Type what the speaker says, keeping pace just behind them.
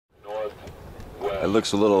It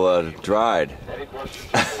looks a little dried.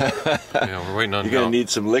 Yeah, we're waiting on You're gonna need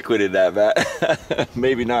some liquid in that, Matt.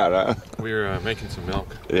 Maybe not, huh? We're making some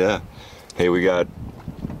milk. Yeah. Hey, we got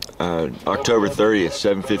October 30th,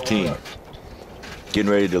 7:15.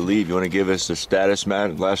 Getting ready to leave. You want to give us the status,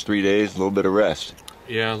 Matt? Last 3 days, a little bit of rest.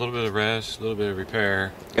 Yeah, a little bit of rest, a little bit of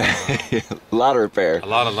repair. A lot of repair. A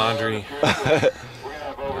lot of laundry.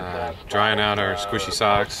 Drying out our squishy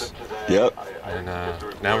socks. Yep. And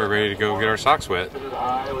now we're ready to go get our socks wet.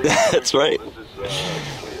 That's right.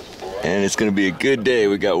 And it's going to be a good day.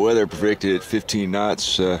 We got weather predicted at 15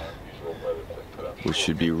 knots, which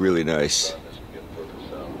should be really nice.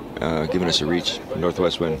 Giving us a reach,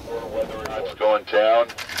 northwest wind. Going down.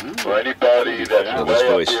 For anybody that's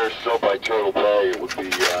way up here still by Turtle Bay, it would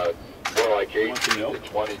be more like 18 to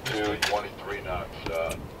 22, 23 knots.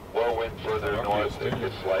 More wind further north, it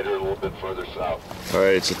gets lighter a little bit further south. All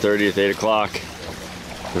right, it's the 30th, 8 o'clock.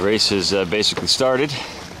 The race has basically started.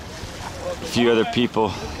 A few other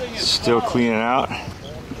people still cleaning out.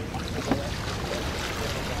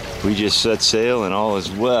 We just set sail and all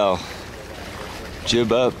is well.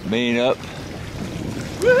 Jib up, main up.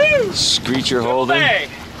 Woohoo! Screecher holding.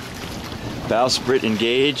 Bowsprit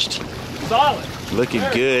engaged. Solid. Looking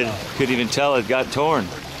good. Couldn't even tell it got torn.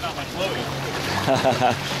 Not much floating.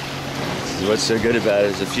 This is what's so good about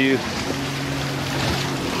it. There's a few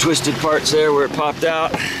twisted parts there where it popped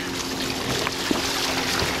out.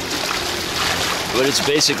 But it's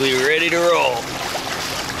basically ready to roll.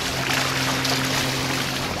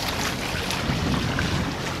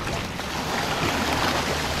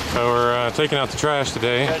 So we're taking out the trash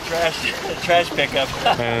today. Trash pickup.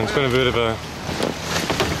 And it's been a bit of a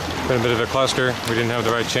cluster. We didn't have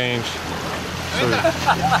the right change. So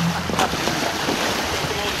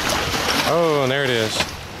oh, and there it is.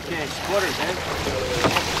 Okay, quarters, man.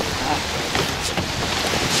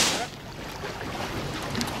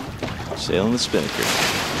 Sailing the spinnaker.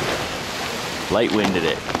 Light wind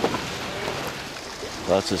today.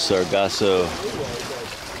 Lots of sargasso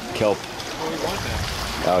kelp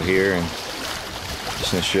out here, and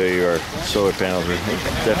just going to show you our solar panels. We're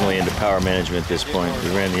definitely into power management at this point.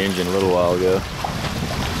 We ran the engine a little while ago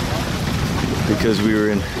because we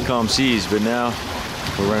were in calm seas, but now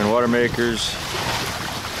we're running water makers.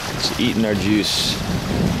 It's eating our juice.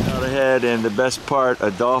 Out ahead, and the best part,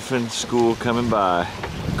 a dolphin school coming by.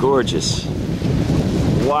 Gorgeous.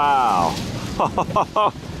 Wow.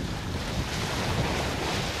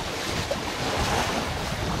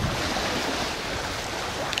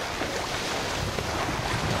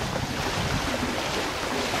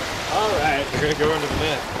 All right. We're gonna go into the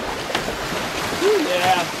net.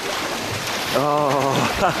 Yeah. Oh.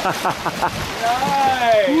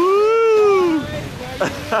 Nice. Woo.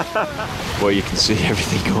 Boy, you can see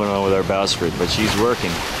everything going on with our bowsprit, but she's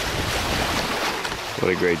working. What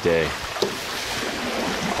a great day.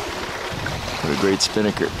 What a great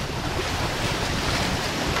spinnaker.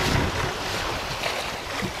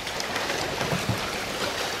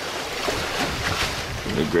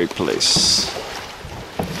 What a great place.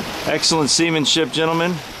 Excellent seamanship,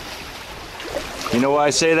 gentlemen. You know why I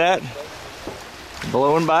say that?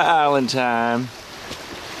 Blowing by island time.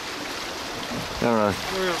 I don't know.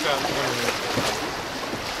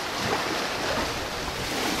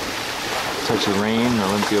 Touch of rain,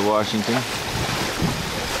 Olympia, Washington.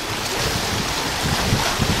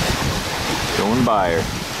 Going by her.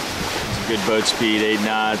 It's a good boat speed, 8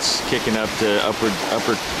 knots, kicking up to upper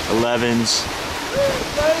 11s.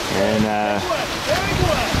 And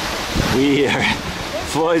we are,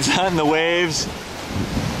 Floyd's hunting the waves.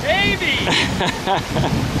 Baby!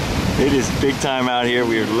 It is big time out here.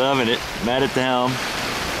 We are loving it. Matt at the helm.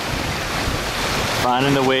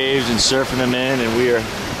 Finding the waves and surfing them in, and we are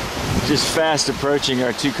just fast approaching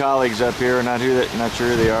our 2 colleagues up here. Not sure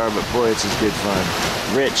who they are, but boy, it's just good fun.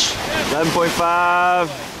 Rich, 11.5,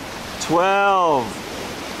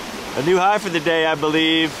 12. A new high for the day, I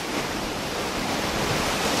believe.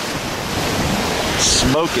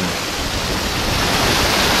 Smoking.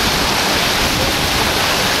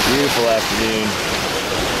 Beautiful afternoon.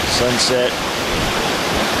 Sunset.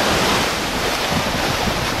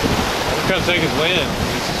 It's kind of taking his wind.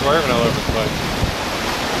 He's swerving all over the place.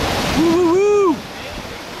 Woo woo woo!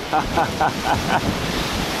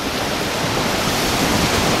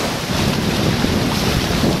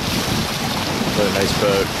 What a nice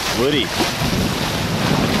boat. Woody.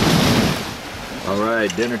 All right,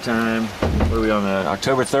 dinner time. What are we on,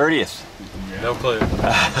 October 30th? No clue.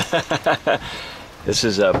 This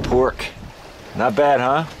is pork. Not bad,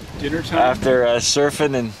 huh? Dinner time. After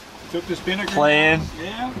surfing and Took the spinnaker playing. down.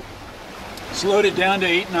 Yeah. Slowed it down to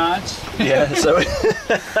 8 knots. Yeah, so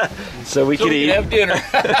so we could eat. Have dinner.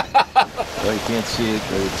 Well, you can't see it,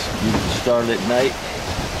 but it's beautiful starlit night.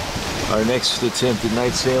 Our next attempt at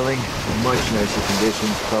night sailing, much nicer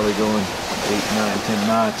conditions, probably going 8, 9, 10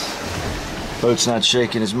 knots. Boat's not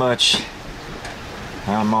shaking as much.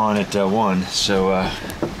 I'm on at 1, so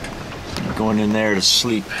going in there to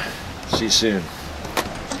sleep. See you soon.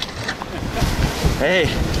 Hey,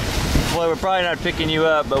 well, we're probably not picking you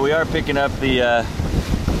up, but we are picking up the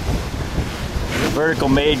vertical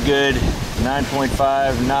made good,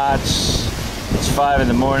 9.5 knots. It's 5 in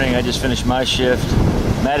the morning. I just finished my shift.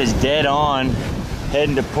 Matt is dead on,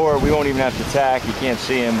 heading to port. We won't even have to tack. You can't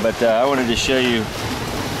see him, but I wanted to show you.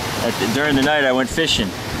 During the night, I went fishing.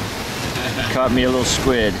 Caught me a little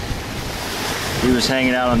squid. He was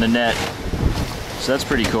hanging out on the net, so that's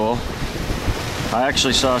pretty cool. I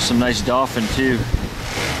actually saw some nice dolphin too,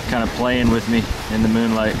 kind of playing with me in the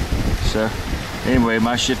moonlight. So anyway,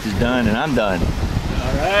 my shift is done and I'm done.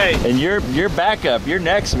 All right. And you're back up. You're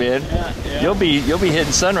next, man. Yeah. You'll be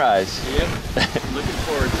hitting sunrise. Yep. Looking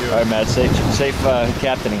forward to it. All right, Matt. Safe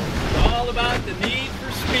captaining. It's all about the need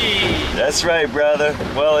for speed. That's right, brother.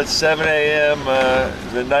 Well, it's 7 a.m.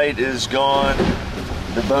 The night is gone.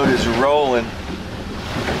 The boat is rolling.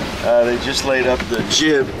 They just laid up the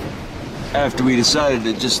jib after we decided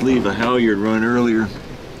to just leave a halyard run earlier.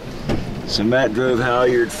 So Matt drove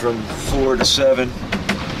halyard from 4 to 7.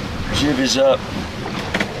 Jib is up.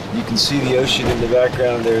 You can see the ocean in the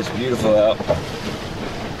background there. It's beautiful out.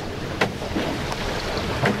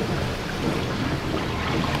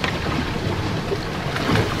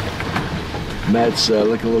 Matt's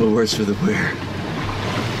looking a little worse for the wear.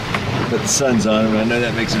 But the sun's on him. I know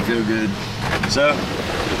that makes him feel good. So,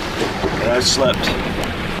 I've slept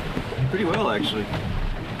pretty well, actually.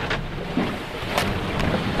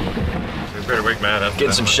 We better wake Matt up.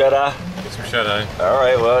 Get some shut-eye. Get some shut-eye. All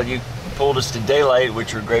right, well, you pulled us to daylight,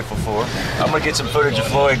 which we're grateful for. I'm gonna get some footage of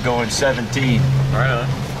Floyd going 17. Right on.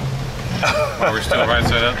 While we're still right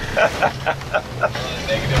side up.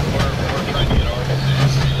 Negative, we're trying to get our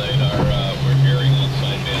positions relayed. We're hearing on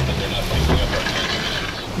sideband, but they're not picking up our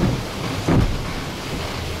positions.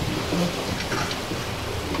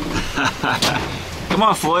 Come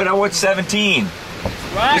on, Floyd, I want 17.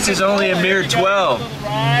 This is only a mere 12.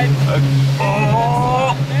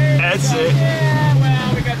 Oh, that's it. Yeah,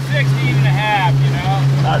 well, we got 16 and a half, you know.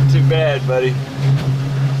 Not too bad, buddy.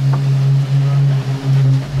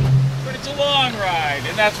 But it's a long ride,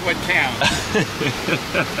 and that's what counts.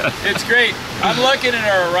 It's great. I'm looking at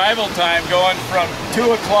our arrival time going from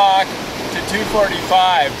 2 o'clock to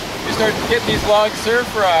 2:45. You start getting these long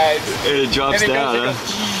surf rides. And it drops down, huh?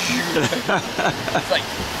 It's like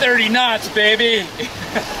 30 knots, baby.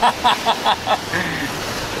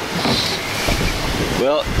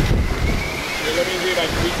 Well, Here, let me see if I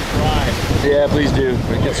can beat the drive. yeah, please do.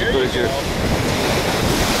 We'll get some Here you footage here. go.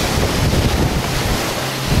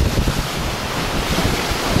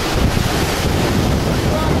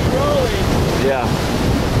 Rolling. Yeah,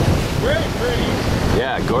 Very pretty.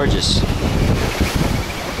 yeah, gorgeous.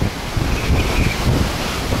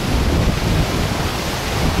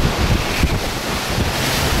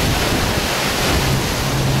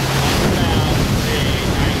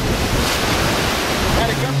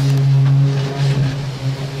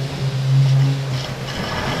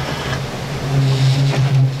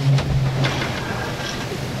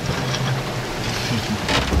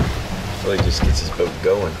 Well, he just gets his boat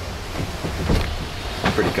going.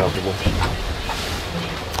 Pretty comfortable.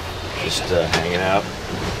 Just hanging out,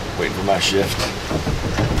 waiting for my shift.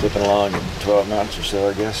 Flipping along at 12 knots or so,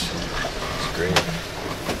 I guess. It's great.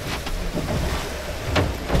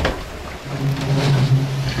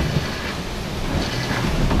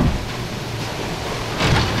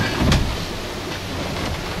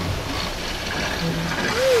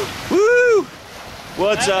 Woo!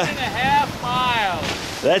 What's 7.5 miles.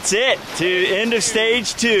 That's it, to end of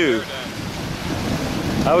stage 2.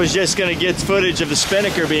 I was just gonna get footage of the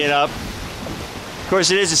spinnaker being up. Of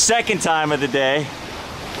course, it is the second time of the day.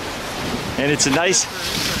 And it's a nice,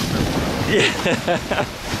 yeah.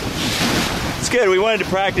 It's good, we wanted to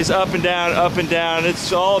practice up and down, up and down.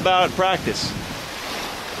 It's all about practice.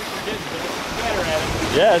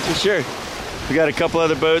 Yeah, that's for sure. We got a couple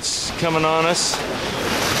other boats coming on us.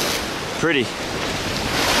 Pretty.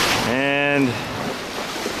 And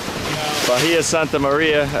Bahia Santa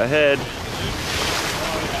Maria ahead.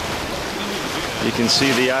 You can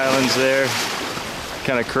see the islands there.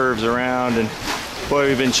 Kind of curves around, and boy,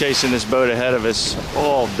 we've been chasing this boat ahead of us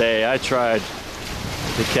all day. I tried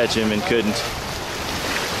to catch him and couldn't.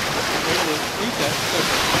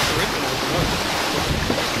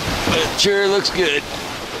 It sure looks good.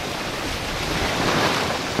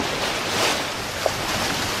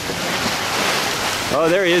 Oh,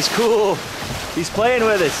 there he is. Cool. He's playing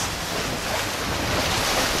with us.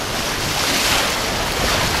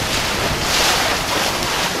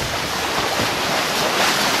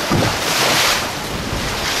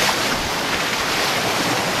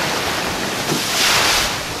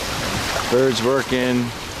 Birds working,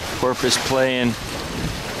 porpoise playing,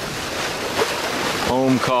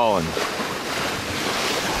 home calling.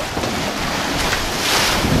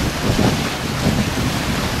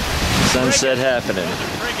 Sunset happening.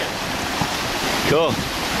 Cool.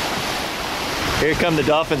 Here come the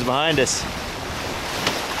dolphins behind us.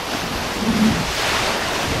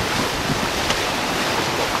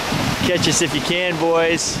 Catch us if you can,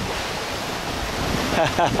 boys.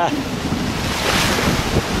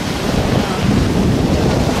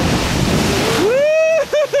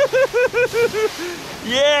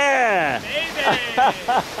 Yeah!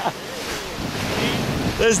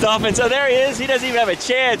 This dolphin, so there he is. He doesn't even have a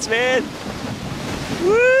chance, man.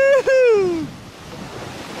 Woohoo!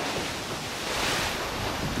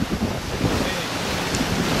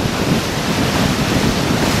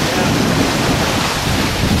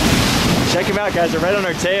 Check him out, guys. They're right on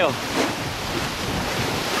our tail.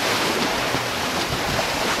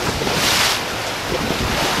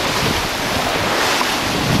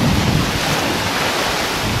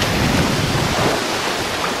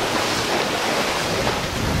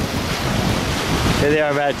 Here they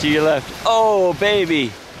are, Matt, to your left. Oh,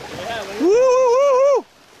 baby. Yeah, woo, woo, woo.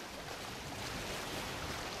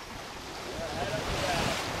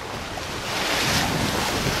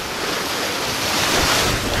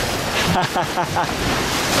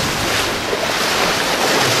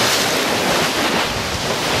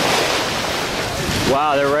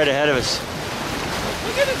 Wow, they're right ahead of us.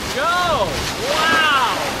 Look at it go!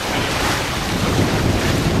 Wow!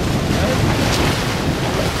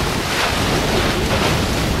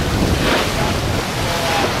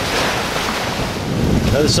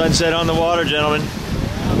 Another sunset on the water, gentlemen.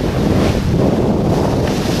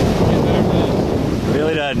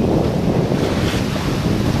 Really doesn't.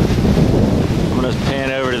 I'm gonna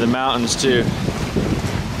pan over to the mountains too.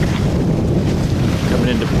 Coming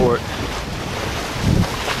into port.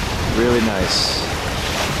 Really nice.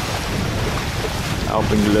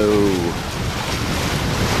 Alpenglow.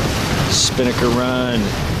 Spinnaker run.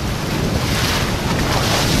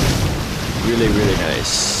 Really, really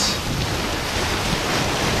nice.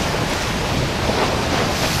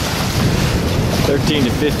 13 to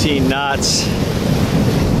 15 knots.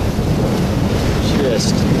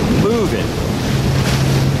 Just moving.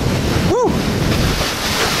 Woo!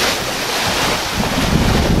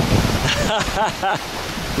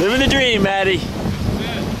 Living the dream, Maddie.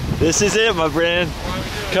 This is it, my friend.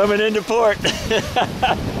 Coming into port.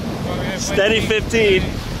 Steady 15.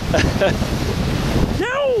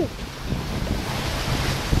 No!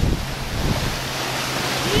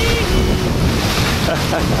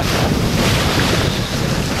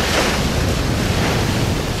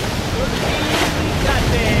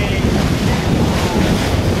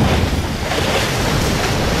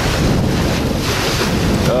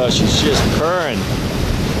 Oh, she's just purring.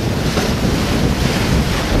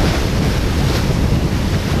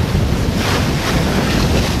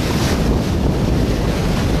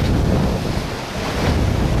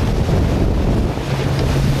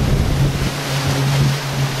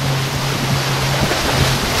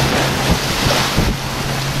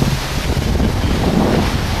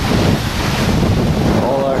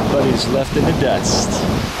 All our buddies left in the dust.